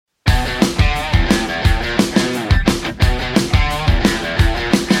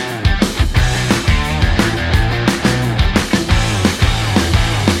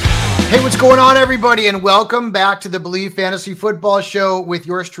going on, everybody, and welcome back to the Believe Fantasy Football Show with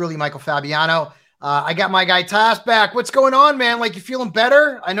yours truly, Michael Fabiano. I got my guy Tass back. What's going on, man? Like, you feeling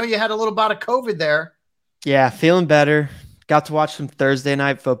better? I know you had a little bout of COVID there. Yeah, feeling better. Got to watch some Thursday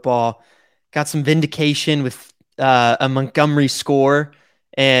night football. Got some vindication with a Montgomery score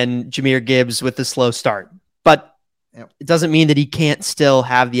and Jahmyr Gibbs with a slow start. But it doesn't mean that he can't still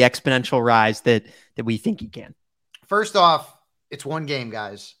have the exponential rise that we think he can. First off, it's one game,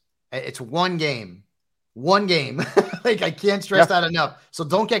 guys. It's one game. One game. Like, I can't stress that enough. So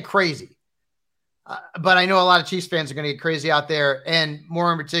don't get crazy. But I know a lot of Chiefs fans are going to get crazy out there, and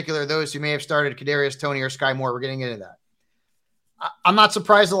more in particular, those who may have started Kadarius Toney or Sky Moore. We're getting into that. I'm not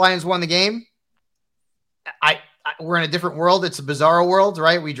surprised the Lions won the game. We're in a different world. It's a bizarre world,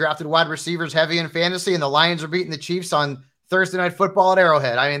 right? We drafted wide receivers heavy in fantasy, and the Lions are beating the Chiefs on Thursday Night Football at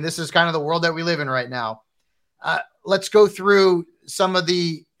Arrowhead. I mean, this is kind of the world that we live in right now. Let's go through some of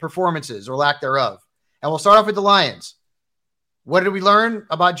the performances or lack thereof. And we'll start off with the Lions. What did we learn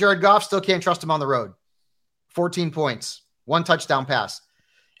about Jared Goff? Still can't trust him on the road. 14 points, 1 touchdown pass.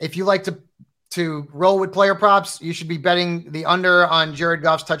 If you like to roll with player props, you should be betting the under on Jared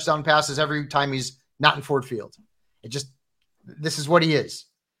Goff's touchdown passes every time he's not in Ford Field. This is what he is.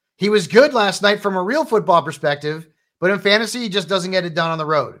 He was good last night from a real football perspective, but in fantasy, he just doesn't get it done on the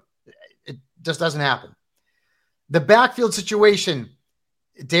road. It just doesn't happen. The backfield situation,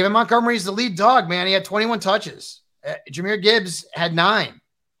 David Montgomery is the lead dog, man. He had 21 touches. Jahmyr Gibbs had 9.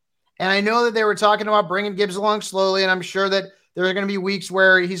 And I know that they were talking about bringing Gibbs along slowly, and I'm sure that there are going to be weeks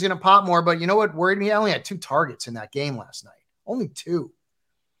where he's going to pop more. But you know what worried me? I only had 2 targets in that game last night. Only 2.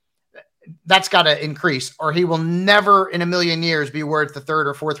 That's got to increase, or he will never in a million years be worth the 3rd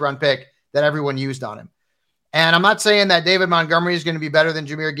or 4th round pick that everyone used on him. And I'm not saying that David Montgomery is going to be better than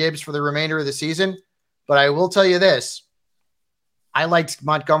Jahmyr Gibbs for the remainder of the season, but I will tell you this. I liked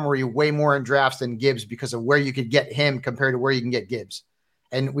Montgomery way more in drafts than Gibbs because of where you could get him compared to where you can get Gibbs.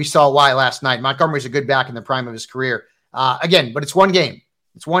 And we saw why last night. Montgomery's a good back in the prime of his career. Again, but it's one game.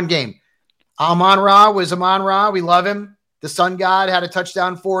 It's one game. Amon-Ra was Amon-Ra. We love him. The Sun God had a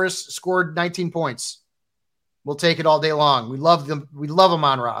touchdown for us, scored 19 points. We'll take it all day long. We love them. We love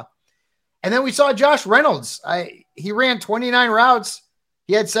Amon-Ra. And then we saw Josh Reynolds. He ran 29 routes.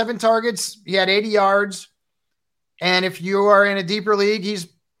 He had 7 targets. He had 80 yards. And if you are in a deeper league, he's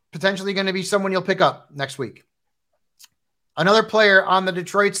potentially going to be someone you'll pick up next week. Another player on the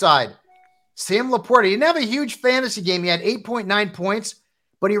Detroit side, Sam Laporta. He didn't have a huge fantasy game. He had 8.9 points,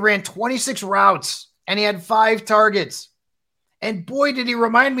 but he ran 26 routes and he had 5 targets. And boy, did he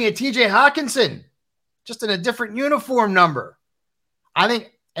remind me of TJ Hawkinson, just in a different uniform number. I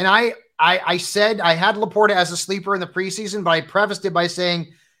think, and I said I had Laporta as a sleeper in the preseason, but I prefaced it by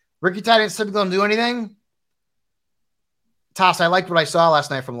saying Ricky tight ends typically don't do anything. Toss, I liked what I saw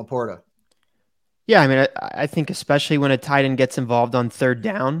last night from Laporta. Yeah, I mean, I think especially when a tight end gets involved on 3rd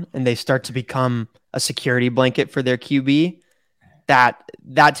down and they start to become a security blanket for their QB,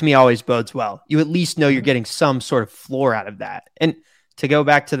 that to me always bodes well. You at least know you're getting some sort of floor out of that. And to go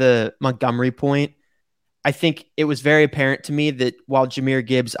back to the Montgomery point, I think it was very apparent to me that while Jahmyr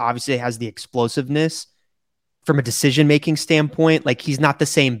Gibbs obviously has the explosiveness from a decision-making standpoint, like he's not the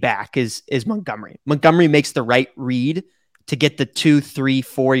same back as Montgomery. Montgomery makes the right read to get the 2, 3,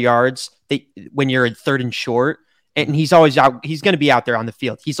 4 yards when you're in 3rd and short. And he's always out. He's going to be out there on the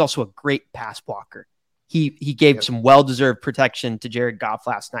field. He's also a great pass blocker. He gave some well-deserved protection to Jared Goff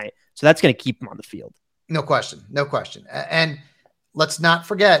last night. So that's going to keep him on the field. No question. No question. And let's not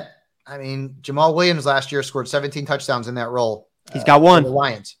forget, I mean, Jamal Williams last year scored 17 touchdowns in that role. He's got 1. The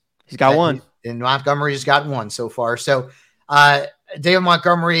Lions. He's got 1. And Montgomery's got 1 so far. So David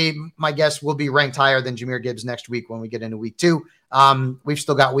Montgomery, my guess, will be ranked higher than Jahmyr Gibbs next week when we get into week 2. We've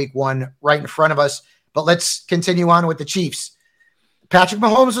still got week 1 right in front of us. But let's continue on with the Chiefs. Patrick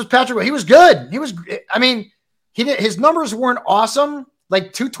Mahomes was Patrick. He was good. His numbers weren't awesome.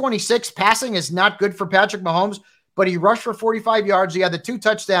 Like 226 passing is not good for Patrick Mahomes, but he rushed for 45 yards. He had the 2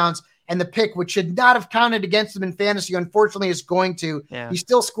 touchdowns and the pick, which should not have counted against him in fantasy. Unfortunately, is going to. Yeah. He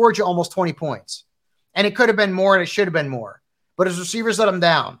still scored you almost 20 points. And it could have been more and it should have been more. But his receivers let him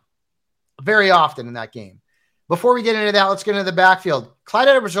down very often in that game. Before we get into that, let's get into the backfield. Clyde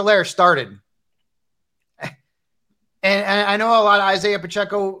Edwards-Helaire started. And I know a lot of Isaiah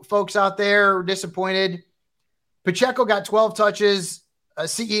Pacheco folks out there are disappointed. Pacheco got 12 touches.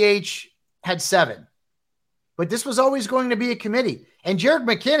 CEH had 7. But this was always going to be a committee. And Jerick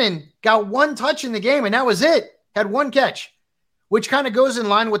McKinnon got 1 touch in the game, and that was it. Had 1 catch, which kind of goes in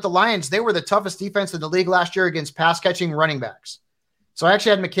line with the Lions. They were the toughest defense in the league last year against pass-catching running backs. So I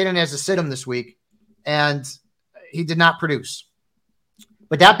actually had McKinnon as a sit-em this week, and he did not produce.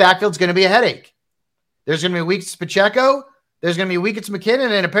 But that backfield's going to be a headache. There's going to be weeks Pacheco. There's going to be weeks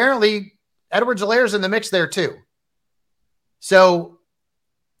McKinnon, and apparently Edwards-Helaire's in the mix there too. So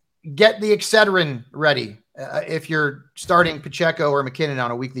get the Excedrin ready if you're starting Pacheco or McKinnon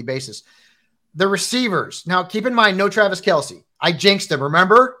on a weekly basis. The receivers. Now, keep in mind, no Travis Kelce. I jinxed him,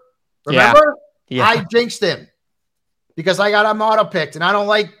 remember? Yeah. I jinxed him because I got him auto-picked, and I don't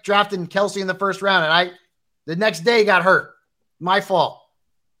like drafting Kelce in the first round, and the next day got hurt. My fault.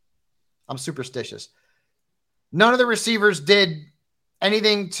 I'm superstitious. None of the receivers did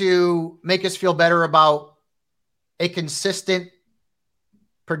anything to make us feel better about a consistent,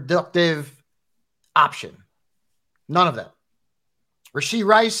 productive option. None of them. Rashee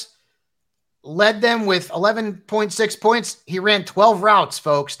Rice led them with 11.6 points. He ran 12 routes,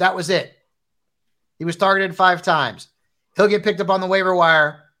 folks. That was it. He was targeted 5 times. He'll get picked up on the waiver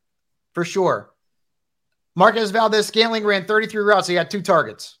wire for sure. Marquez Valdez-Scantling ran 33 routes. He had 2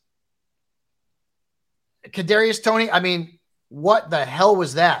 targets. Kadarius Toney, I mean, what the hell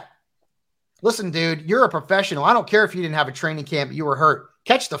was that? Listen, dude, you're a professional. I don't care if you didn't have a training camp, you were hurt.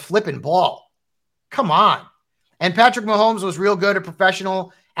 Catch the flipping ball. Come on. And Patrick Mahomes was real good, a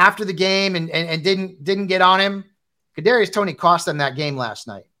professional after the game and didn't get on him. Kadarius Toney cost them that game last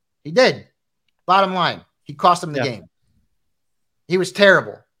night. He did. Bottom line, he cost them the game. He was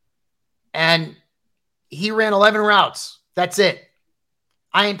terrible. And he ran 11 routes. That's it.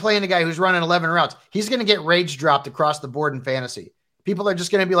 I ain't playing a guy who's running 11 routes. He's going to get rage dropped across the board in fantasy. People are just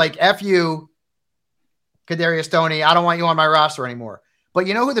going to be like, F you, Kadarius Toney. I don't want you on my roster anymore. But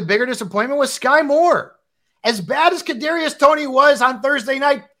you know who the bigger disappointment was? Sky Moore. As bad as Kadarius Toney was on Thursday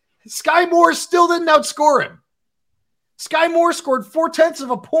night, Sky Moore still didn't outscore him. Sky Moore scored 0.4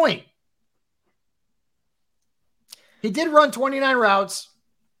 of a point. He did run 29 routes,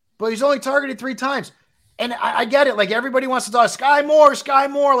 but he's only targeted 3 times. And I get it. Like, everybody wants to talk Sky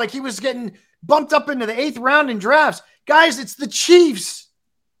Moore, like he was getting bumped up into the 8th round in drafts. Guys, it's the Chiefs.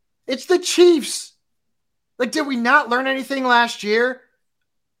 It's the Chiefs. Like, did we not learn anything last year?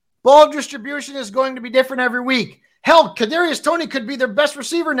 Ball distribution is going to be different every week. Hell, Kadarius Toney could be their best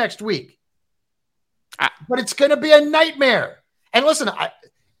receiver next week. But it's going to be a nightmare. And listen,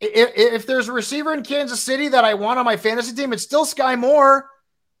 if there's a receiver in Kansas City that I want on my fantasy team, it's still Sky Moore.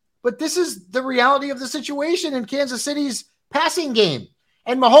 But this is the reality of the situation in Kansas City's passing game.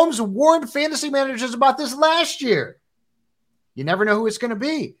 And Mahomes warned fantasy managers about this last year. You never know who it's going to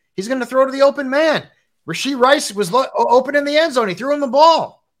be. He's going to throw to the open man. Rashee Rice was open in the end zone. He threw him the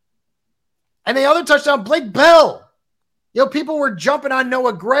ball. And the other touchdown, Blake Bell. You know, people were jumping on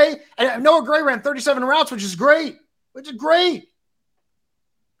Noah Gray. And Noah Gray ran 37 routes, which is great. 3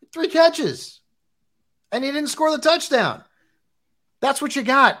 catches. And he didn't score the touchdown. That's what you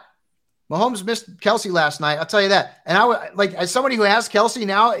got. Mahomes missed Kelce last night. I'll tell you that. And I would, like, as somebody who has Kelce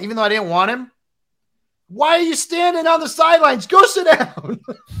now, even though I didn't want him, why are you standing on the sidelines? Go sit down.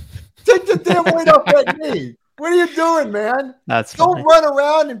 Take the damn weight off that knee. What are you doing, man? That's Don't funny. run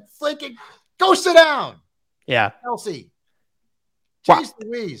around and flicking. Go sit down. Yeah. Kelce. Wow. Jeez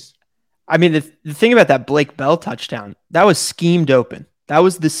Louise. I mean, the thing about that Blake Bell touchdown, that was schemed open. That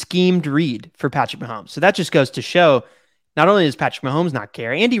was the schemed read for Patrick Mahomes. So that just goes to show, not only does Patrick Mahomes not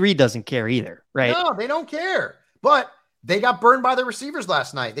care, Andy Reid doesn't care either, right? No, they don't care. But they got burned by the receivers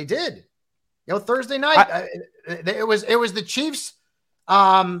last night. They did. You know, Thursday night, it was the Chiefs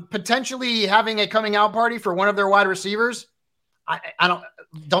potentially having a coming out party for one of their wide receivers.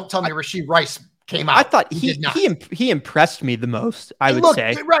 Don't tell me Rashee Rice came out. I thought he impressed me the most, I would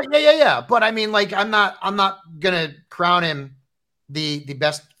say. Right. Yeah. But I mean, like, I'm not gonna crown him the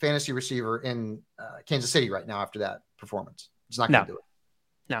best fantasy receiver in Kansas City right now after that performance. Just not gonna do it.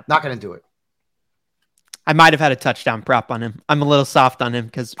 No. Not gonna do it. I might have had a touchdown prop on him. I'm a little soft on him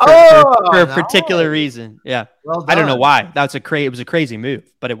because for a particular reason. Yeah. Well done. I don't know why. It was a crazy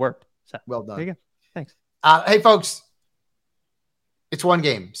move, but it worked. So, well done. There you go. Thanks. Hey, folks, it's one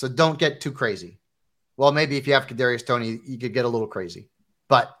game, so don't get too crazy. Well, maybe if you have Kadarius Toney, you could get a little crazy,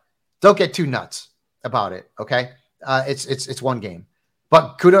 but don't get too nuts about it. Okay. It's one game,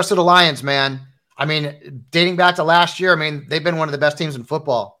 but kudos to the Lions, man. I mean, dating back to last year, I mean, they've been one of the best teams in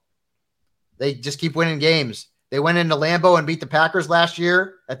football. They just keep winning games. They went into Lambeau and beat the Packers last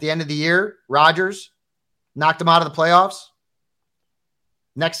year at the end of the year. Rodgers knocked them out of the playoffs.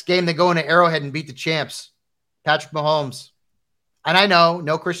 Next game, they go into Arrowhead and beat the champs, Patrick Mahomes. And I know,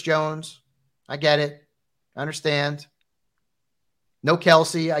 no Chris Jones. I get it. I understand. No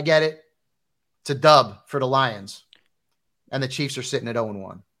Kelce. I get it. It's a dub for the Lions. And the Chiefs are sitting at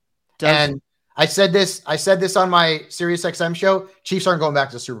 0-1. And I said this on my SiriusXM show. Chiefs aren't going back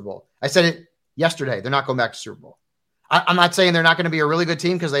to the Super Bowl. I said it yesterday. They're not going back to the Super Bowl. I'm not saying they're not going to be a really good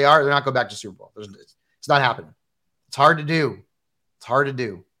team because they are. They're not going back to Super Bowl. It's not happening. It's hard to do. It's hard to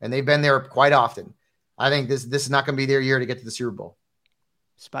do. And they've been there quite often. I think this is not going to be their year to get to the Super Bowl.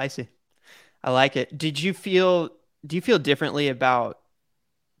 Spicy. I like it. Do you feel differently about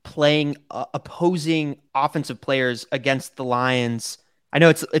playing opposing offensive players against the Lions? I know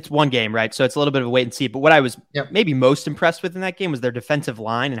it's one game, right? So it's a little bit of a wait and see. But what I was maybe most impressed with in that game was their defensive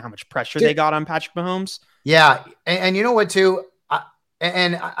line and how much pressure they got on Patrick Mahomes. Yeah. And you know what, too?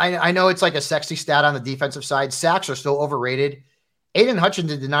 I know it's like a sexy stat on the defensive side. Sacks are still overrated. Aiden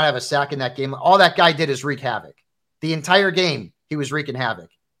Hutchinson did not have a sack in that game. All that guy did is wreak havoc. The entire game, he was wreaking havoc.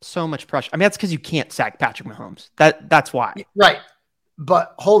 So much pressure. I mean, that's because you can't sack Patrick Mahomes. That's why. Right.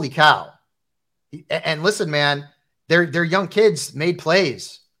 But holy cow. And listen, man, their young kids made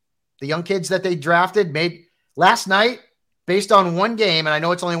plays. The young kids that they drafted made last night based on one game. And I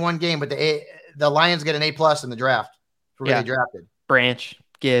know it's only one game, but the Lions get an A+ in the draft for who they drafted. Branch,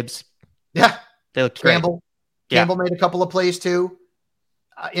 Gibbs. Yeah. They look great. Campbell made a couple of plays too.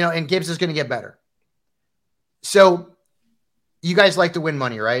 And Gibbs is going to get better. So you guys like to win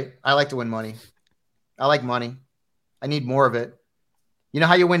money, right? I like to win money. I like money. I need more of it. You know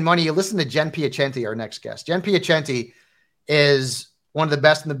how you win money? You listen to Jen Piacenti, our next guest. Jen Piacenti is one of the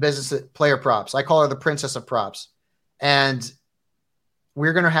best in the business at player props. I call her the princess of props. And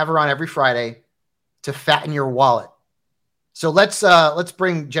we're going to have her on every Friday to fatten your wallet. So let's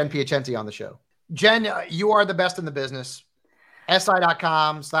bring Jen Piacenti on the show. Jen, you are the best in the business.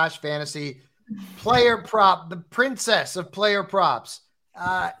 SI.com/fantasy. Player prop, the princess of player props.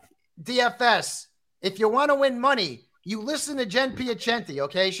 DFS. If you want to win money, you listen to Jen Piacenti,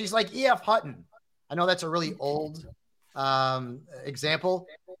 okay? She's like E.F. Hutton. I know that's a really old example.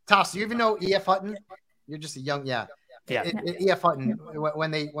 Toss, do you even know E.F. Hutton? You're just a young, yeah. E.F. Hutton,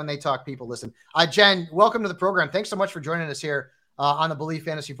 when they talk, people listen. Jen, welcome to the program. Thanks so much for joining us here on the Believe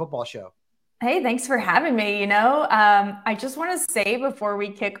Fantasy Football Show. Hey, thanks for having me. I just want to say before we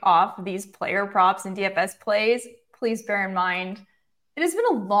kick off these player props and DFS plays, please bear in mind, it has been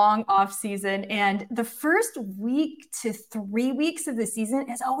a long off season, and the first week to 3 weeks of the season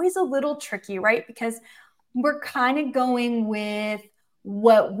is always a little tricky, right? Because we're kind of going with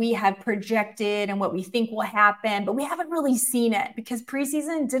what we have projected and what we think will happen, but we haven't really seen it because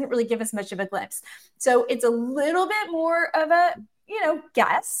preseason didn't really give us much of a glimpse. So it's a little bit more of a,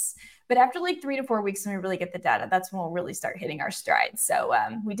 guess. But after like 3 to 4 weeks, when we really get the data, that's when we'll really start hitting our stride. So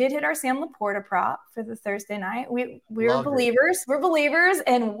we did hit our Sam Laporta prop for the Thursday night. We're believers. We're believers.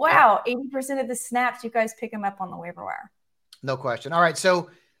 And wow, 80% of the snaps, you guys pick them up on the waiver wire. No question. All right. So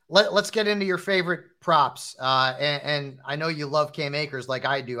let's get into your favorite props. And I know you love Cam Akers like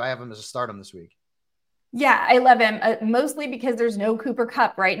I do. I have him as a stardom this week. Yeah, I love him mostly because there's no Cooper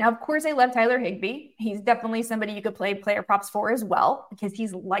Kupp right now. Of course, I love Tyler Higbee. He's definitely somebody you could play player props for as well because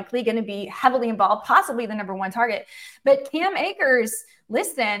he's likely going to be heavily involved, possibly the number one target. But Cam Akers,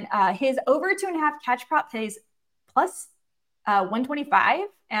 listen, his over 2.5 catch prop pays plus 125,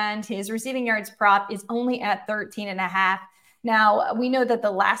 and his receiving yards prop is only at 13.5. Now, we know that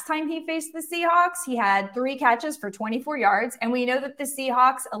the last time he faced the Seahawks, he had 3 catches for 24 yards. And we know that the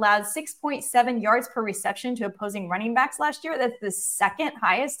Seahawks allowed 6.7 yards per reception to opposing running backs last year. That's the second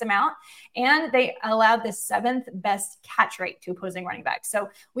highest amount. And they allowed the 7th best catch rate to opposing running backs. So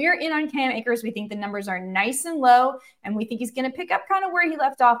we are in on Cam Akers. We think the numbers are nice and low. And we think he's going to pick up kind of where he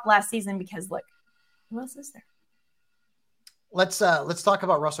left off last season because, look, who else is there? Let's talk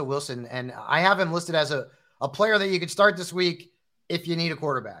about Russell Wilson. And I have him listed as a player that you could start this week if you need a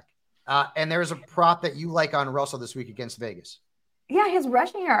quarterback. And there's a prop that you like on Russell this week against Vegas. Yeah, his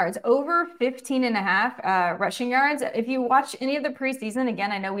rushing yards, over 15.5 rushing yards. If you watch any of the preseason,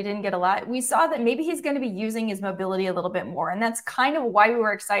 again, I know we didn't get a lot. We saw that maybe he's going to be using his mobility a little bit more. And that's kind of why we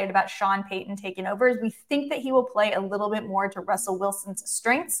were excited about Sean Payton taking over, is we think that he will play a little bit more to Russell Wilson's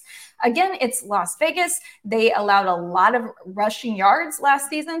strengths. Again, it's Las Vegas. They allowed a lot of rushing yards last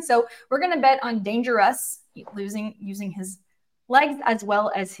season. So we're going to bet on Dangerous using his legs as well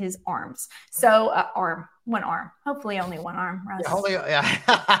as his arms. So one arm, hopefully only one arm. Russ.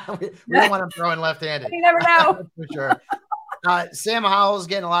 Yeah. we don't want him throwing left-handed. You never know. For sure. Sam Howell's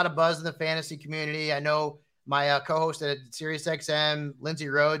getting a lot of buzz in the fantasy community. I know my co-host at SiriusXM, Lindsay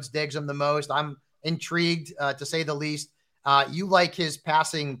Rhodes, digs him the most. I'm intrigued to say the least. You like his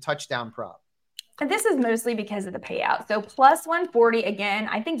passing touchdown prop. And this is mostly because of the payout. So plus 140, again,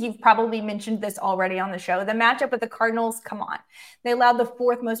 I think you've probably mentioned this already on the show. The matchup with the Cardinals, come on. They allowed the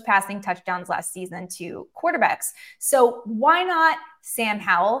 4th most passing touchdowns last season to quarterbacks. So why not Sam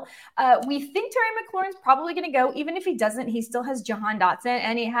Howell? We think Terry McLaurin's probably going to go. Even if he doesn't, he still has Jahan Dotson,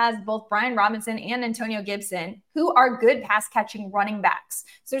 and he has both Brian Robinson and Antonio Gibson, who are good pass-catching running backs.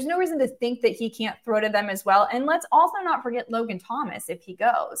 So there's no reason to think that he can't throw to them as well. And let's also not forget Logan Thomas if he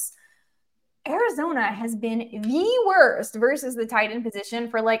goes. Arizona has been the worst versus the tight end position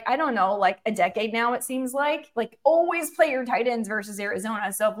for a decade now, it seems like always play your tight ends versus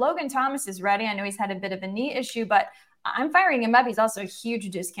Arizona. So if Logan Thomas is ready, I know he's had a bit of a knee issue, but I'm firing him up. He's also a huge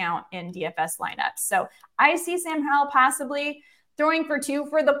discount in DFS lineups. So I see Sam Howell possibly throwing for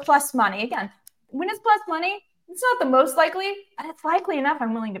 2 for the plus money. Again, when it's plus money, it's not the most likely, but it's likely enough.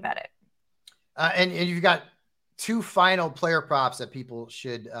 I'm willing to bet it. And you've got 2 final player props that people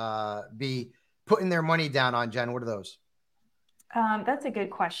should be putting their money down on, Jen. What are those? That's a good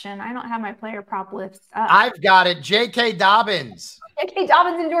question. I don't have my player prop list up. I've got it. J.K. Dobbins. J.K.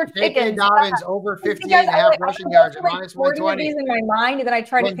 Dobbins and George Pickens. J.K. Dobbins over 58.5 rushing yards at minus 120. These in my mind, and then I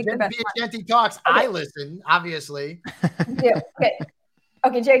try to pick the best one. Piacenti talks. Okay. I listen, obviously. Yeah.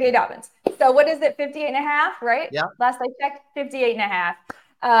 Okay, J.K. Dobbins. So what is it? 58.5, right? Yeah. Last I checked,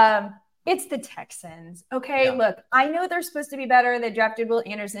 58.5. It's the Texans. Okay, yeah. Look, I know they're supposed to be better. They drafted Will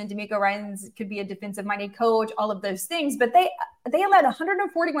Anderson. D'Amico Ryans could be a defensive-minded coach, all of those things. But they allowed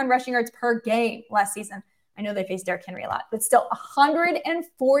 141 rushing yards per game last season. I know they faced Derrick Henry a lot, but still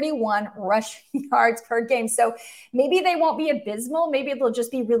 141 rushing yards per game. So maybe they won't be abysmal. Maybe they'll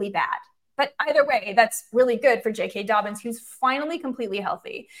just be really bad. But either way, that's really good for J.K. Dobbins, who's finally completely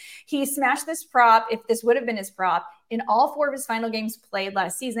healthy. He smashed this prop, if this would have been his prop, in all 4 of his final games played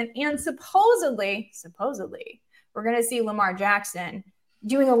last season. And supposedly, we're going to see Lamar Jackson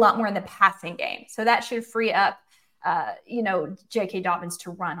doing a lot more in the passing game. So that should free up, J.K. Dobbins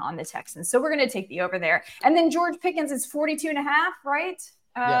to run on the Texans. So we're going to take the over there. And then George Pickens is 42.5, right?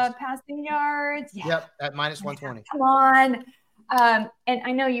 Yes. Passing yards. Yeah. Yep, at minus 120. Come on. And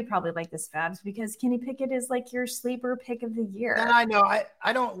I know you probably like this, Fabs, because Kenny Pickett is like your sleeper pick of the year. And I know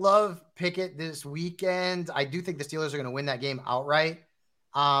I don't love Pickett this weekend. I do think the Steelers are going to win that game outright.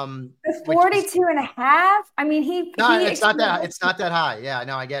 42.5. I mean, it's not that high. Yeah,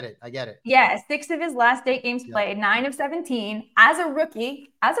 no, I get it. Yeah, 6 of his last 8 games played, 9 of 17 as a rookie.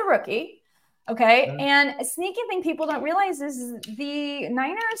 Okay. Mm-hmm. And a sneaky thing people don't realize is the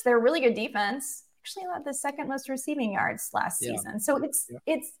Niners, they're a really good defense. Actually allowed the 2nd most receiving yards last season. So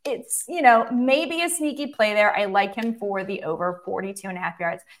it's maybe a sneaky play there. I like him for the over 42.5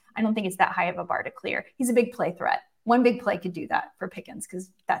 yards. I don't think it's that high of a bar to clear. He's a big play threat. One big play could do that for Pickens because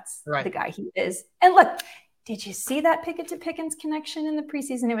that's the guy he is. And look, did you see that Pickett to Pickens connection in the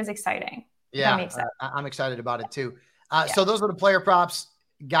preseason? It was exciting. Yeah, I'm excited about it too. So those are the player props.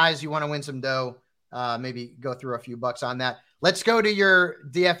 Guys, you want to win some dough, maybe go through a few bucks on that. Let's go to your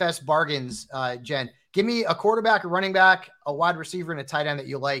DFS bargains, Jen. Give me a quarterback, a running back, a wide receiver, and a tight end that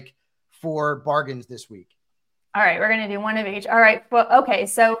you like for bargains this week. All right, we're going to do one of each. All right. Well, okay.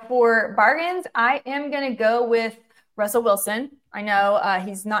 So for bargains, I am going to go with Russell Wilson. I know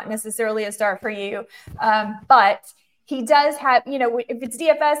he's not necessarily a start for you, but he does have, if it's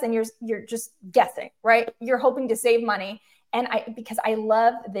DFS and you're just guessing, right? You're hoping to save money. And because I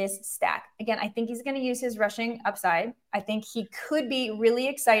love this stack. Again, I think he's going to use his rushing upside. I think he could be really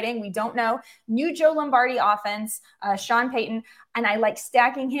exciting. We don't know. New Joe Lombardi offense, Sean Payton. And I like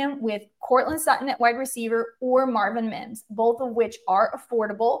stacking him with Cortland Sutton at wide receiver or Marvin Mims, both of which are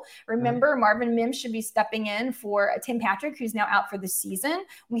affordable. Remember, Marvin Mims should be stepping in for Tim Patrick, who's now out for the season.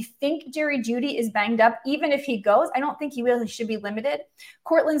 We think Jerry Jeudy is banged up. Even if he goes, I don't think he really should be limited.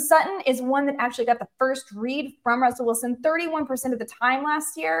 Cortland Sutton is one that actually got the first read from Russell Wilson 31% of the time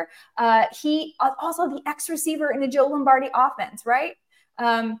last year. He also the X receiver in the Joe Lombardi offense, right?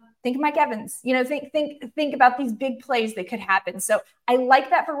 Think of Mike Evans, think about these big plays that could happen. So I like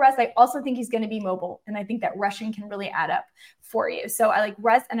that for Russ. I also think he's going to be mobile. And I think that rushing can really add up for you. So I like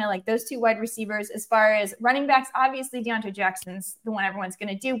Russ and I like those 2 wide receivers. As far as running backs, obviously Deontay Jackson's the one everyone's going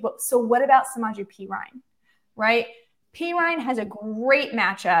to do. But so what about Samaje Perine, right? Perine has a great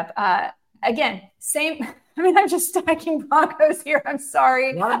matchup. Again, same. I mean, I'm just stacking Broncos here. I'm sorry.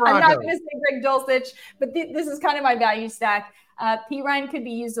 I'm not going to say Greg Dulcich, but this is kind of my value stack. Perine could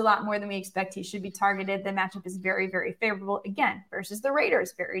be used a lot more than we expect. He should be targeted. The matchup is very, very favorable, again, versus the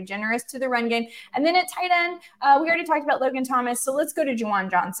Raiders. Very generous to the run game. And then at tight end, we already talked about Logan Thomas. So let's go to Juwan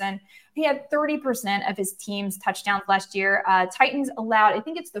Johnson. He had 30% of his team's touchdowns last year. Titans allowed, I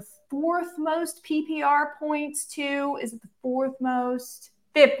think it's the 4th most PPR points to, is it the 4th most?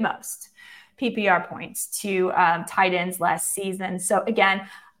 5th most PPR points to tight ends last season. So again,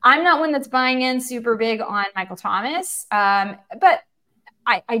 I'm not one that's buying in super big on Michael Thomas, but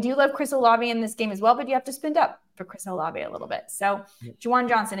I do love Chris Olave in this game as well, but you have to spend up for Chris Olave a little bit. So Juwan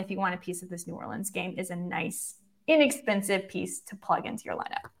Johnson, if you want a piece of this New Orleans game, is a nice, inexpensive piece to plug into your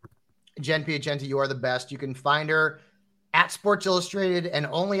lineup. Jen Piacenti, you are the best. You can find her at Sports Illustrated and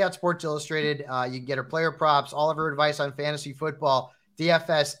only at Sports Illustrated. You can get her player props, all of her advice on fantasy football,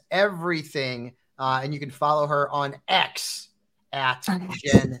 DFS, everything. And you can follow her on X at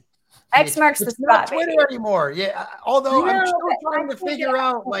Jen. X marks the spot. Not Twitter anymore. Yeah. Although I'm still trying to figure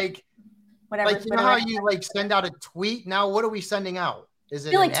out whatever. You know how you send out a tweet? Now what are we sending out? Is it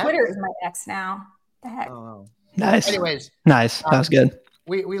I feel like Twitter is my X now. The heck? Oh. Nice. Anyways. Nice. That was good.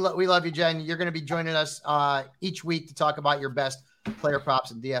 We love you, Jen. You're going to be joining us each week to talk about your best player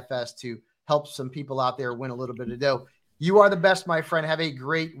props and DFS to help some people out there win a little bit of dough. You are the best, my friend. Have a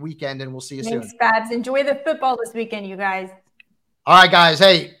great weekend, and we'll see you soon. Thanks, Babs. Enjoy the football this weekend, you guys. All right, guys.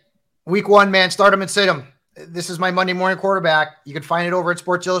 Hey, week 1, man, start them and sit them. This is my Monday morning quarterback. You can find it over at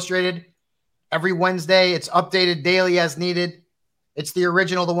Sports Illustrated every Wednesday. It's updated daily as needed. It's the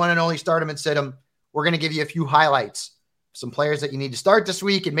original, the one and only start them and sit them. We're going to give you a few highlights, some players that you need to start this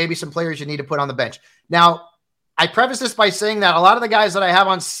week, and maybe some players you need to put on the bench. Now, I preface this by saying that a lot of the guys that I have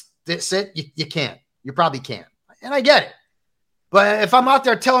on sit, you can't. You probably can't. And I get it. But if I'm out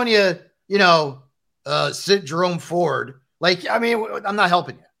there telling you, sit Jerome Ford, I'm not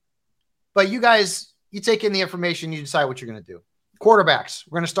helping you. But you guys, you take in the information, you decide what you're going to do. Quarterbacks.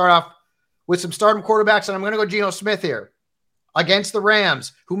 We're going to start off with some stardom quarterbacks, and I'm going to go Geno Smith here against the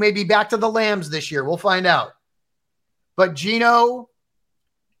Rams, who may be back to the Lambs this year. We'll find out. But Geno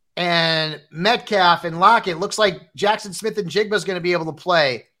and Metcalf and Lockett, looks like Jackson Smith and Jigba is going to be able to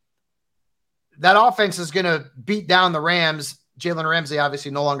play. That offense is going to beat down the Rams. Jalen Ramsey,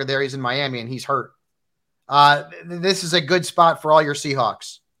 obviously no longer there. He's in Miami, and he's hurt. This is a good spot for all your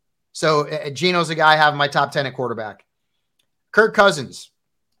Seahawks. So Geno's a guy I have in my top 10 at quarterback. Kirk Cousins.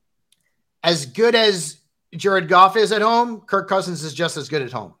 As good as Jared Goff is at home, Kirk Cousins is just as good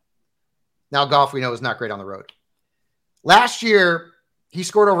at home. Now, Goff, we know, is not great on the road. Last year, he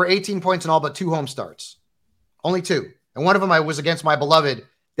scored over 18 points in all but 2 home starts. Only 2. And one of them was against my beloved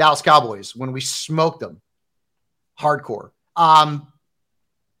Dallas Cowboys when we smoked them. Hardcore.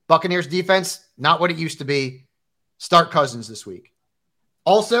 Buccaneers defense, not what it used to be. Start Cousins this week.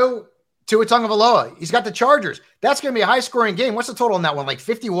 Also, Tua Tagovailoa. He's got the Chargers. That's going to be a high-scoring game. What's the total on that one? Like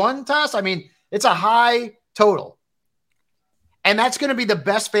 51, Toss? I mean, it's a high total. And that's going to be the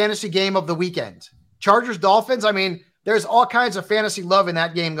best fantasy game of the weekend. Chargers-Dolphins, I mean, there's all kinds of fantasy love in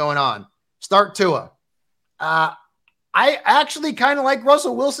that game going on. Start Tua. I actually kind of like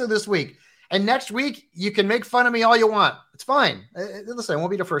Russell Wilson this week. And next week, you can make fun of me all you want. It's fine. Listen, it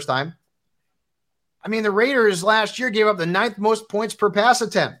won't be the first time. I mean, the Raiders last year gave up the 9th most points per pass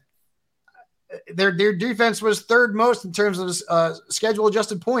attempt. Their defense was 3rd most in terms of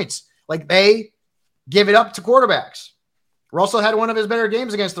schedule-adjusted points. Like, they give it up to quarterbacks. Russell had one of his better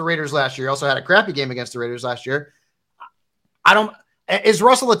games against the Raiders last year. Also had a crappy game against the Raiders last year. Is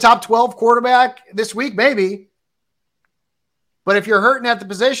Russell a top 12 quarterback this week? Maybe. But if you're hurting at the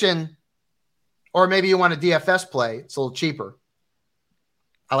position, or maybe you want a DFS play, it's a little cheaper.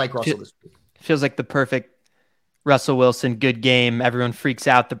 I like Russell this week. Feels like the perfect Russell Wilson, good game. Everyone freaks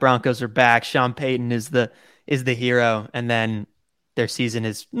out. The Broncos are back. Sean Payton is the hero. And then their season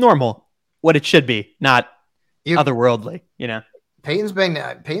is normal, what it should be, not otherworldly, Peyton's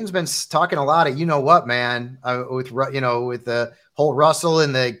been talking a lot of what, man, with the whole Russell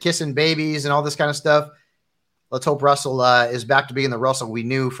and the kissing babies and all this kind of stuff. Let's hope Russell is back to being the Russell we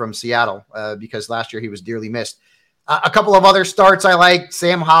knew from Seattle because last year he was dearly missed. A couple of other starts I like.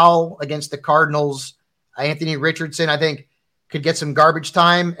 Sam Howell against the Cardinals. Anthony Richardson, I think, could get some garbage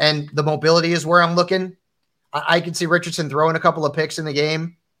time, and the mobility is where I'm looking. I could see Richardson throwing a couple of picks in the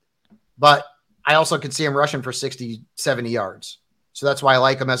game, but I also could see him rushing for 60, 70 yards. So that's why I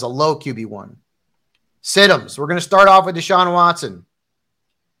like him as a low QB1. Sit-ems. We're going to start off with Deshaun Watson.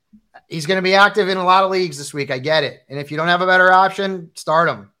 He's going to be active in a lot of leagues this week. I get it. And if you don't have a better option, start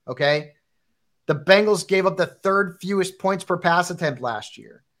him. Okay. The Bengals gave up the 3rd fewest points per pass attempt last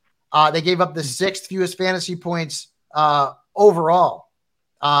year. They gave up the 6th fewest fantasy points overall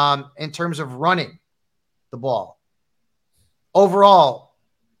in terms of running the ball. Overall,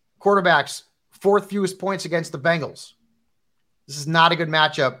 quarterbacks, 4th fewest points against the Bengals. This is not a good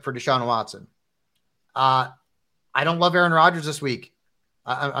matchup for Deshaun Watson. I don't love Aaron Rodgers this week.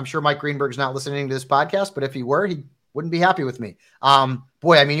 I'm sure Mike Greenberg's not listening to this podcast, but if he were, he wouldn't be happy with me.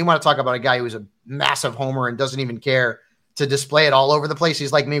 You want to talk about a guy who's a massive homer and doesn't even care to display it all over the place.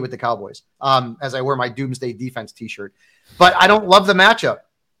 He's like me with the Cowboys, as I wear my Doomsday Defense t-shirt. But I don't love the matchup.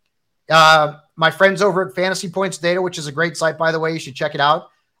 My friends over at Fantasy Points Data, which is a great site, by the way, you should check it out.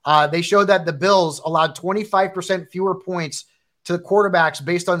 They showed that the Bills allowed 25% fewer points to the quarterbacks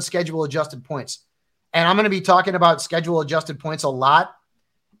based on schedule-adjusted points. And I'm going to be talking about schedule-adjusted points a lot.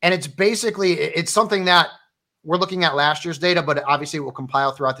 And it's something that we're looking at last year's data, but obviously it will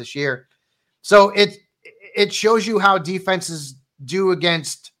compile throughout this year. So it shows you how defenses do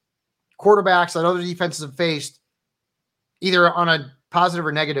against quarterbacks that other defenses have faced, either on a positive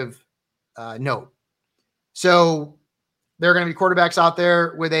or negative note. So there are going to be quarterbacks out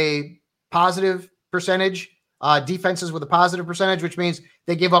there with a positive percentage, defenses with a positive percentage, which means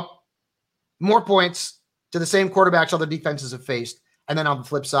they give up more points to the same quarterbacks other defenses have faced. And then on the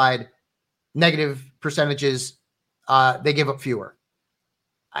flip side, negative percentages, they give up fewer.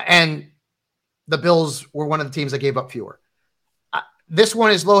 And the Bills were one of the teams that gave up fewer. This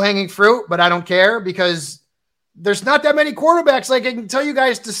one is low-hanging fruit, but I don't care because there's not that many quarterbacks like I can tell you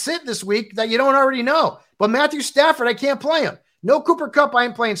guys to sit this week that you don't already know. But Matthew Stafford, I can't play him. No Cooper Kupp, I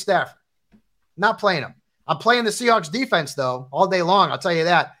ain't playing Stafford. Not playing him. I'm playing the Seahawks defense, though, all day long. I'll tell you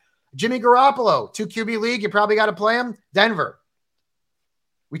that. Jimmy Garoppolo, 2 QB league. You probably got to play him. Denver.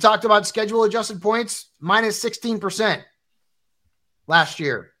 We talked about schedule-adjusted points, minus 16% last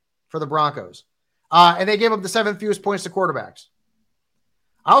year for the Broncos. And they gave up the 7th fewest points to quarterbacks.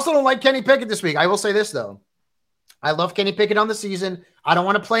 I also don't like Kenny Pickett this week. I will say this, though. I love Kenny Pickett on the season. I don't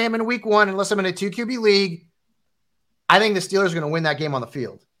want to play him in week 1 unless I'm in a 2 QB league. I think the Steelers are going to win that game on the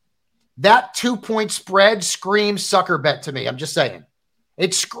field. That 2-point spread screams sucker bet to me. I'm just saying.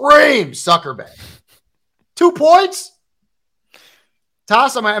 It screams sucker bet. 2 points?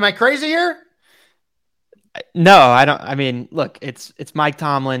 Toss, am I crazy here? No, I don't. I mean, look, it's Mike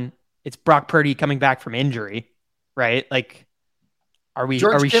Tomlin. It's Brock Purdy coming back from injury, right? Like, are we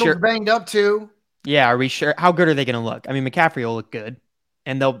Kittle's sure? Banged up too. Yeah, are we sure? How good are they going to look? I mean, McCaffrey will look good,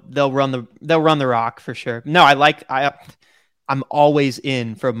 and they'll run the rock for sure. No, I'm always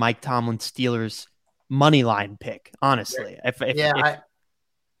in for Mike Tomlin Steelers money line pick. Honestly, I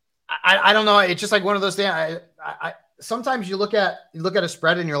don't know. It's just like one of those things. I sometimes you look at a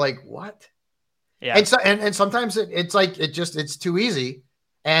spread and you're like, what? Yeah. And sometimes it's like it's too easy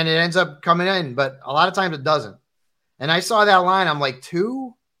and it ends up coming in, but a lot of times it doesn't. And I saw that line. I'm like,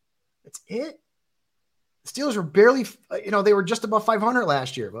 2? That's it. The Steelers were barely, they were just above 500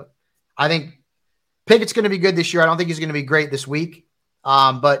 last year, but I think Pickett's going to be good this year. I don't think he's going to be great this week.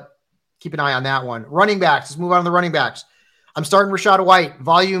 But keep an eye on that one. Running backs. Let's move on to the running backs. I'm starting Rachaad White.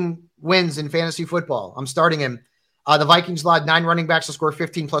 Volume wins in fantasy football. I'm starting him. The Vikings allowed 9 running backs to score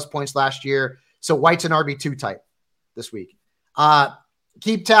 15 plus points last year. So White's an RB2 type this week.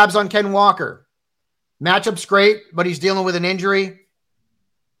 Keep tabs on Ken Walker. Matchup's great, but he's dealing with an injury.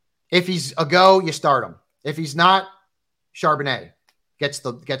 If he's a go, you start him. If he's not, Charbonnet gets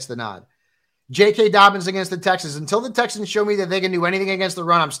the nod. J.K. Dobbins against the Texans. Until the Texans show me that they can do anything against the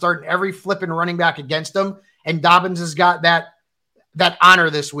run, I'm starting every flipping running back against them. And Dobbins has got that honor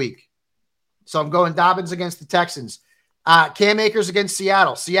this week. So I'm going Dobbins against the Texans. Cam Akers against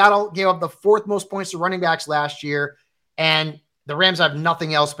Seattle. Seattle gave up the 4th most points to running backs last year. And the Rams have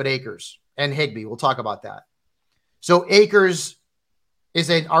nothing else but Akers and Higbee. We'll talk about that. So Akers is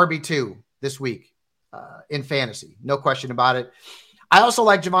an RB2 this week in fantasy. No question about it. I also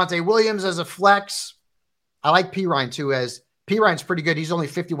like Javonte Williams as a flex. I like Pirine too, as Pirine's pretty good. He's only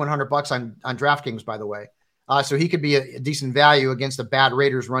 $5,100 on DraftKings, by the way. So he could be a decent value against a bad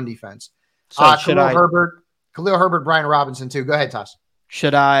Raiders run defense. So Khalil Herbert, Brian Robinson too. Go ahead, Toss.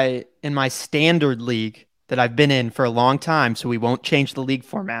 Should I, in my standard league that I've been in for a long time, so we won't change the league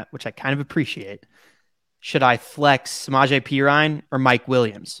format, which I kind of appreciate, should I flex Samaje Perine or Mike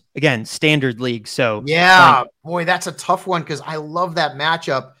Williams? Again, standard league. So yeah, boy, that's a tough one because I love that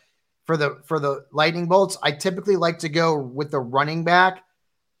matchup for the Lightning Bolts. I typically like to go with the running back,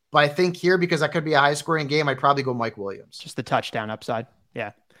 but I think here, because that could be a high scoring game, I'd probably go Mike Williams. Just the touchdown upside.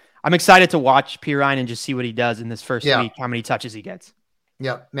 Yeah. I'm excited to watch Perine and just see what he does in this first week, how many touches he gets.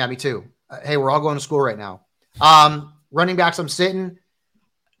 Yeah, me too. Hey, we're all going to school right now. Running backs, I'm sitting.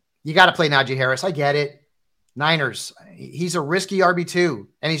 You got to play Najee Harris. I get it. Niners, he's a risky RB2,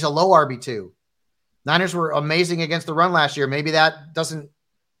 and he's a low RB2. Niners were amazing against the run last year. Maybe that doesn't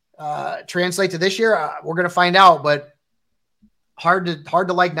translate to this year. We're going to find out, but hard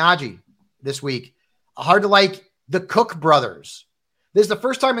to like Najee this week. Hard to like the Cook brothers. This is the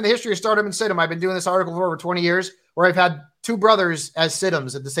first time in the history of Stardom and Sid'em. I've been doing this article for over 20 years where I've had 2 brothers as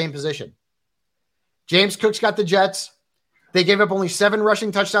Sid'ems at the same position. James Cook's got the Jets. They gave up only 7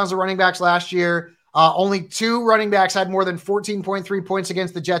 rushing touchdowns to running backs last year. Only 2 running backs had more than 14.3 points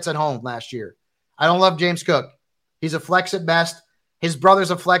against the Jets at home last year. I don't love James Cook. He's a flex at best. His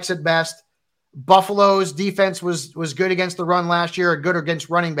brother's a flex at best. Buffalo's defense was good against the run last year, or good against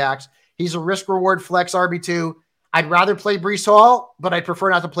running backs. He's a risk-reward flex RB2. I'd rather play Breece Hall, but I'd prefer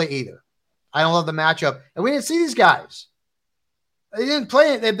not to play either. I don't love the matchup. And we didn't see these guys. They didn't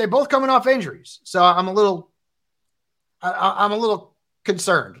play it. They're both coming off injuries. So I'm a little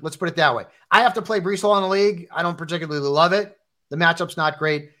concerned. Let's put it that way. I have to play Breece Hall in the league. I don't particularly love it. The matchup's not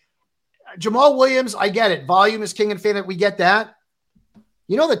great. Jamal Williams, I get it. Volume is king and fan. We get that.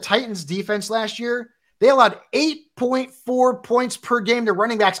 You know, the Titans defense last year, they allowed 8.4 points per game to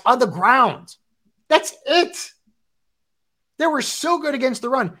running backs on the ground. That's it. They were so good against the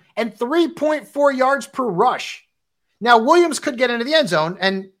run, and 3.4 yards per rush. Now, Williams could get into the end zone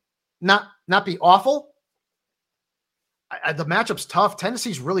and not be awful. The matchup's tough.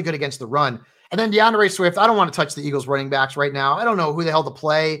 Tennessee's really good against the run. And then DeAndre Swift, I don't want to touch the Eagles running backs right now. I don't know who the hell to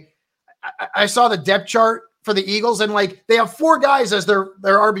play. I saw the depth chart for the Eagles, and like they have 4 guys as their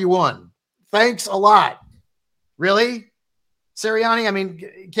RB1. Thanks a lot. Really? Sirianni, I mean,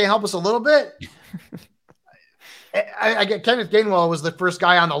 can't help us a little bit? I get Kenneth Gainwell was the first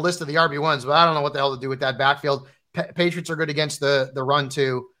guy on the list of the RB1s, but I don't know what the hell to do with that backfield. Patriots are good against the run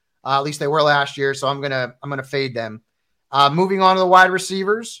too. At least they were last year, so I'm gonna fade them. Moving on to the wide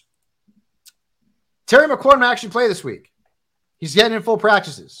receivers. Terry McLaurin may actually play this week. He's getting in full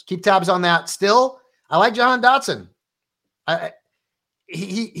practices. Keep tabs on that. Still, I like Jahan Dotson.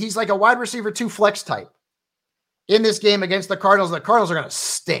 He's like a wide receiver 2 flex type. In this game against the Cardinals are going to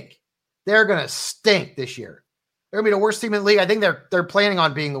stink. They're going to stink this year. They're going to be the worst team in the league. I think they're planning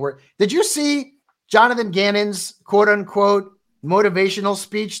on being the worst. Did you see Jonathan Gannon's quote-unquote motivational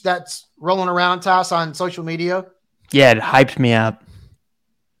speech that's rolling around, Toss, on social media? Yeah, it hyped me up.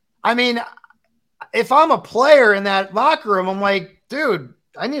 I mean, if I'm a player in that locker room, I'm like, dude,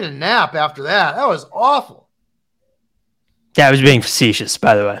 I need a nap after that. That was awful. Yeah, I was being facetious,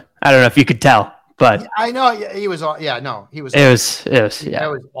 by the way. I don't know if you could tell, but I know he was. Yeah, no, he was. It was. Yeah, that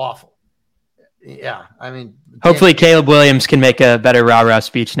was awful. Yeah, I mean, hopefully Caleb Williams can make a better rah-rah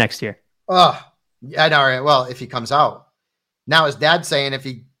speech next year. Oh, I know. Right? Well, if he comes out now, his dad's saying if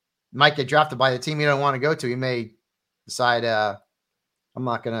he might get drafted by the team he don't want to go to, he may decide I'm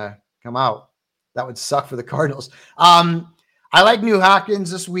not gonna come out. That would suck for the Cardinals. I like New Hopkins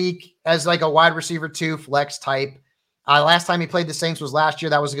this week as like a wide receiver 2 flex type. Last time he played the Saints was last year.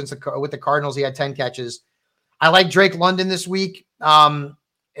 That was against with the Cardinals. He had 10 catches. I like Drake London this week. A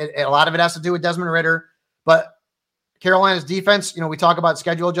lot of it has to do with Desmond Ridder, but Carolina's defense, we talk about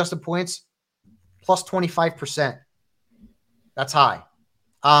schedule adjusted points, plus 25%. That's high.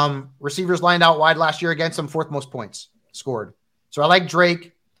 Receivers lined out wide last year against them, 4th most points scored. So I like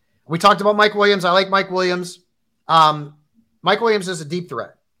Drake. We talked about Mike Williams. I like Mike Williams. Mike Williams is a deep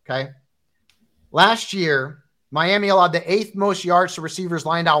threat. Okay. Last year, Miami allowed the 8th most yards to receivers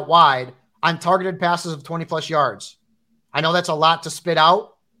lined out wide on targeted passes of 20 plus yards. I know that's a lot to spit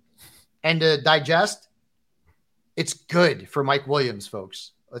out and to digest. It's good for Mike Williams,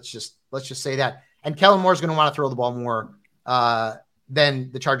 folks. Let's just say that. And Kellen Moore's going to want to throw the ball more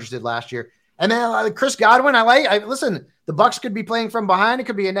than the Chargers did last year. And then Chris Godwin, listen, the Bucs could be playing from behind. It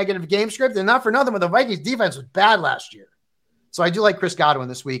could be a negative game script, and not for nothing, but the Vikings defense was bad last year. So I do like Chris Godwin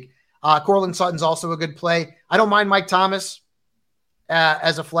this week. Cortland Sutton's also a good play. I don't mind Mike Thomas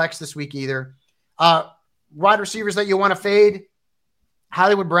as a flex this week either. Wide receivers that you want to fade,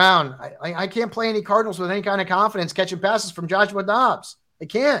 Hollywood Brown. I can't play any Cardinals with any kind of confidence catching passes from Joshua Dobbs. I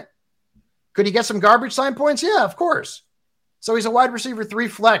can't. Could he get some garbage time points? Yeah, of course. So he's a wide receiver 3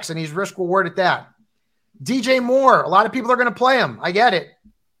 flex, and he's risk reward at that. DJ Moore, a lot of people are going to play him. I get it.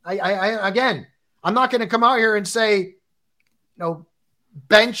 Again, I'm not going to come out here and say,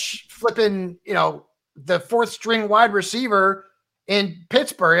 bench flipping, the 4th string wide receiver in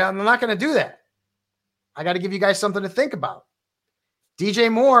Pittsburgh. I'm not going to do that. I got to give you guys something to think about.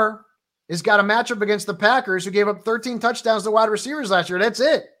 DJ Moore has got a matchup against the Packers, who gave up 13 touchdowns to wide receivers last year. That's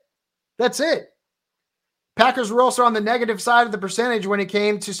it. Packers were also on the negative side of the percentage when it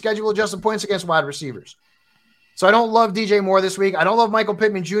came to schedule adjusted points against wide receivers. So I don't love DJ Moore this week. I don't love Michael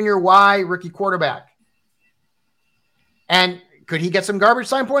Pittman Jr. Why? Rookie quarterback. And could he get some garbage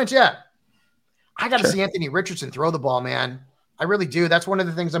time points? Yeah. I got to see Anthony Richardson throw the ball, man. I really do. That's one of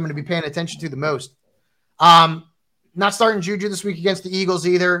the things I'm going to be paying attention to the most. Not starting Juju this week against the Eagles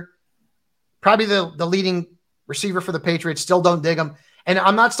either. Probably the leading receiver for the Patriots. Still don't dig him. And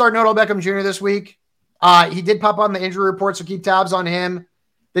I'm not starting Odell Beckham Jr. this week. He did pop on the injury report, so keep tabs on him.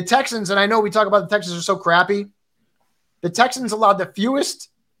 The Texans, and I know we talk about the Texans are so crappy. The Texans allowed the fewest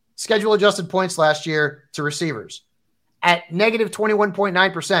schedule adjusted points last year to receivers at negative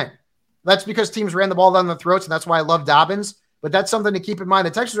 21.9%. That's because teams ran the ball down their throats, and that's why I love Dobbins. But that's something to keep in mind.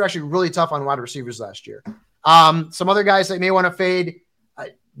 The Texans were actually really tough on wide receivers last year. Some other guys that may want to fade,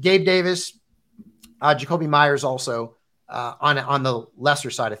 Gabe Davis, Jacoby Myers also on the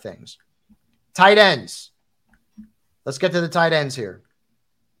lesser side of things. Tight ends. Let's get to the tight ends here.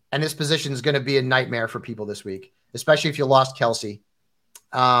 And this position is going to be a nightmare for people this week, especially if you lost Kelsey.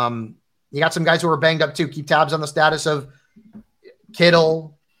 You got some guys who are banged up too. Keep tabs on the status of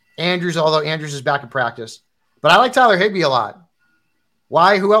Kittle, Andrews, although Andrews is back in practice. But I like Tyler Higbee a lot.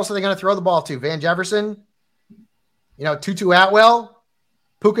 Why? Who else are they going to throw the ball to? Van Jefferson? Tutu Atwell?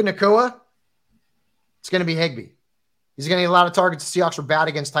 Puka Nacua? It's going to be Higbee. He's going to get a lot of targets. The Seahawks were bad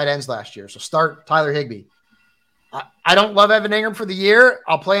against tight ends last year. So start Tyler Higbee. I don't love Evan Ingram for the year.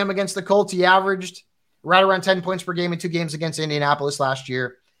 I'll play him against the Colts. He averaged right around 10 points per game in 2 games against Indianapolis last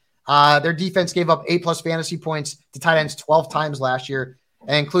year. Their defense gave up 8+ fantasy points to tight ends 12 times last year,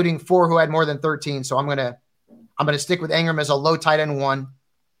 including 4 who had more than 13. So I'm gonna stick with Ingram as a low tight end 1.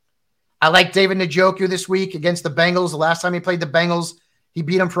 I like David Njoku this week against the Bengals. The last time he played the Bengals, he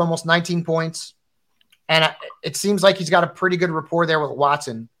beat them for almost 19 points. And it seems like he's got a pretty good rapport there with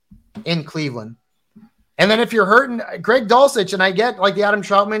Watson in Cleveland. And then if you're hurting Greg Dulcich, and I get like the Adam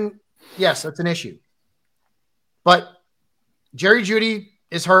Troutman, yes, that's an issue. But Jerry Jeudy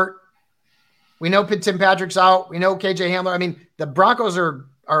is hurt. We know Tim Patrick's out. We know KJ Hamler. I mean, the Broncos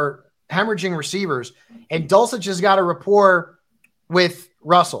are hemorrhaging receivers, and Dulcich has got a rapport with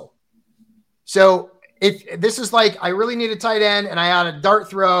Russell. So if this is like, I really need a tight end and I had a dart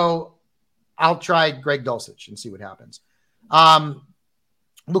throw, I'll try Greg Dulcich and see what happens.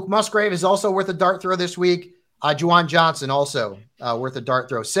 Luke Musgrave is also worth a dart throw this week. Juwan Johnson also worth a dart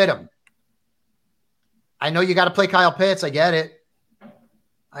throw. Sit him. I know you got to play Kyle Pitts. I get it.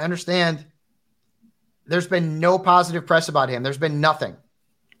 I understand. There's been no positive press about him. There's been nothing.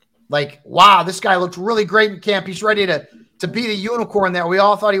 Like, wow, this guy looked really great in camp. He's ready to be the unicorn that we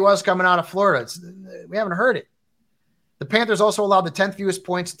all thought he was coming out of Florida. We haven't heard it. The Panthers also allowed the 10th fewest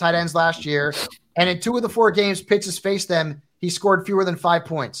points to tight ends last year. And in 2 of the 4 games Pitts has faced them, he scored fewer than 5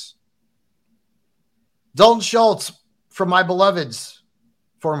 points. Dalton Schultz from my beloveds,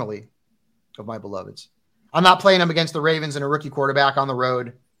 formerly of my beloveds. I'm not playing him against the Ravens and a rookie quarterback on the road.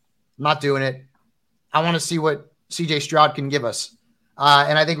 I'm not doing it. I want to see what CJ Stroud can give us.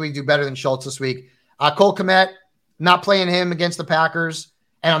 And I think we do better than Schultz this week. Cole Kmet, not playing him against the Packers.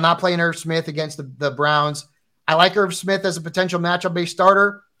 And I'm not playing Irv Smith against the Browns. I like Irv Smith as a potential matchup-based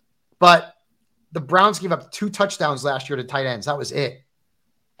starter, but the Browns gave up 2 touchdowns last year to tight ends. That was it.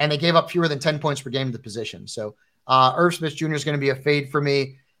 And they gave up fewer than 10 points per game to the position. So Irv Smith Jr. is going to be a fade for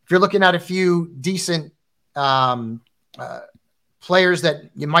me. If you're looking at a few decent players that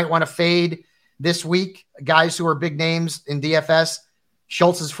you might want to fade this week, guys who are big names in DFS,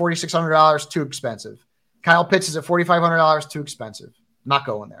 Schultz is $4,600, too expensive. Kyle Pitts is at $4,500, too expensive. Not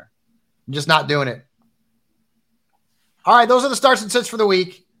going there. I'm just not doing it. All right, those are the starts and sits for the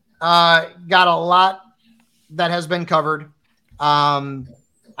week. Got a lot that has been covered.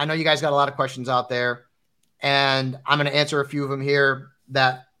 I know you guys got a lot of questions out there, and I'm going to answer a few of them here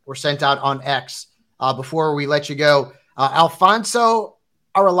that were sent out on X before we let you go. Alfonso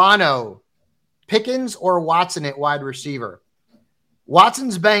Arellano, Pickens or Watson at wide receiver?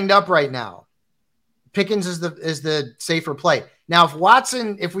 Watson's banged up right now. Pickens is the safer play. Now,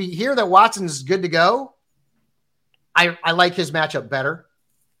 if we hear that Watson's good to go, I like his matchup better.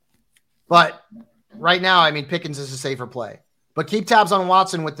 But right now, I mean, Pickens is a safer play. But keep tabs on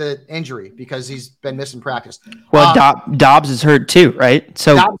Watson with the injury because he's been missing practice. Well, Dobbs is hurt too, right?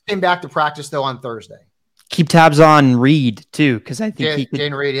 So Dobbs came back to practice, though, on Thursday. Keep tabs on Reed too, because I think he could.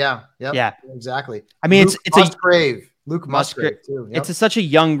 Jane Reed, yeah. Yep, yeah, exactly. I mean, Luke Musgrave too. Yep. It's such a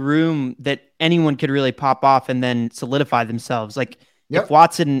young room that anyone could really pop off and then solidify themselves. Like if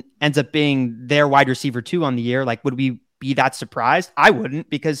Watson ends up being their wide receiver 2 on the year, like would we be that surprised? I wouldn't,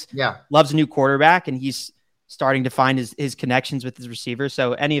 because Love's a new quarterback and he's starting to find his connections with his receivers.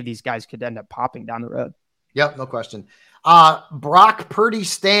 So any of these guys could end up popping down the road. Yep, no question. Brock Purdy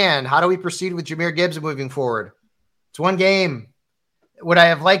Stan, how do we proceed with Jahmyr Gibbs moving forward? It's 1 game. Would I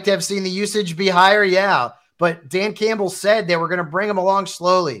have liked to have seen the usage be higher? Yeah. But Dan Campbell said they were going to bring him along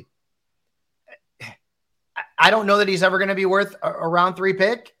slowly. I don't know that he's ever going to be worth a round 3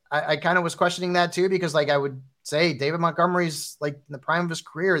 pick. I kind of was questioning that too, because like I would say David Montgomery's like in the prime of his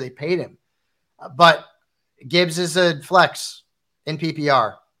career. They paid him. But Gibbs is a flex in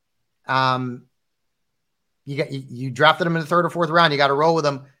PPR. You drafted him in the 3rd or 4th round. You got to roll with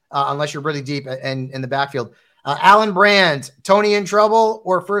him unless you're really deep and in the backfield. Alan Brand, Tony in trouble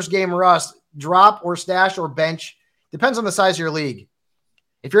or first game rust, drop or stash or bench. Depends on the size of your league.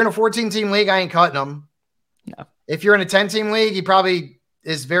 If you're in a 14-team league, I ain't cutting him. No. If you're in a 10-team league, he probably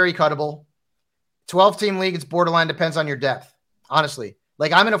is very cuttable. 12-team league, it's borderline, depends on your depth, honestly.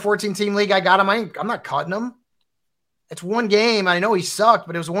 Like, I'm in a 14-team league, I got him. I'm not cutting him. It's one game. I know he sucked,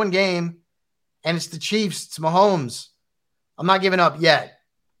 but it was one game, and it's the Chiefs. It's Mahomes. I'm not giving up yet.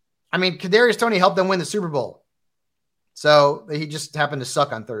 I mean, Kadarius Toney helped them win the Super Bowl. So he just happened to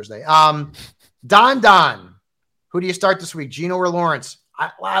suck on Thursday. Don, who do you start this week, Geno or Lawrence?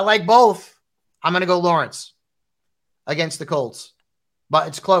 I like both. I'm going to go Lawrence against the Colts, but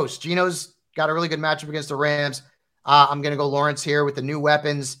it's close. Geno's got a really good matchup against the Rams. I'm going to go Lawrence here with the new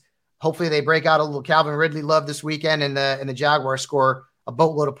weapons. Hopefully they break out a little Calvin Ridley love this weekend, and the Jaguars score a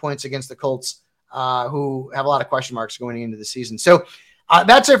boatload of points against the Colts, who have a lot of question marks going into the season. So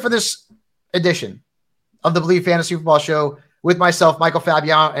that's it for this edition of the Believe Fantasy Football Show with myself, Michael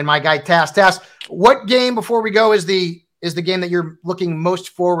Fabian, and my guy Tass. Tass, what game before we go is the game that you're looking most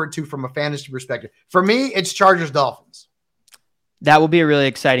forward to from a fantasy perspective? For me, it's Chargers-Dolphins. That will be a really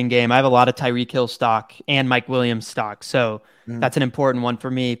exciting game. I have a lot of Tyreek Hill stock and Mike Williams stock, so that's an important one for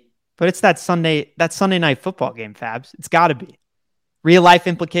me. But it's that Sunday night football game, Fabs. It's got to be. Real life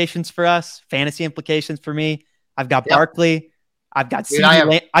implications for us, fantasy implications for me. I've got Barkley. I've got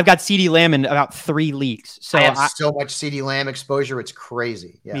CeeDee Lamb in about 3 leagues. So I have so much CeeDee Lamb exposure. It's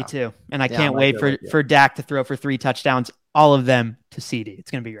crazy. Yeah. Me too. And I can't wait for Dak to throw for 3 touchdowns, all of them to CeeDee.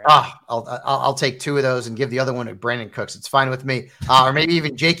 It's going to be great. I'll take 2 of those and give the other one to Brandon Cooks. It's fine with me. Or maybe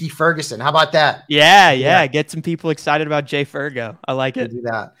even Jakey Ferguson. How about that? Yeah. Get some people excited about Jay Fergo. I like it. Do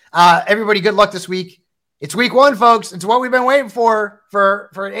that. Everybody, good luck this week. It's week 1, folks. It's what we've been waiting for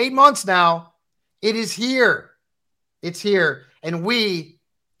 8 months now. It is here. It's here. And we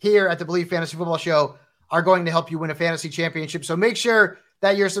here at the Believe Fantasy Football Show are going to help you win a fantasy championship. So make sure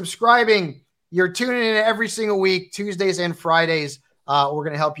that you're subscribing. You're tuning in every single week, Tuesdays and Fridays. We're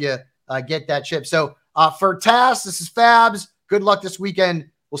going to help you get that chip. So for Tass, this is Fabs. Good luck this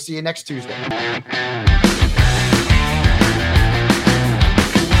weekend. We'll see you next Tuesday.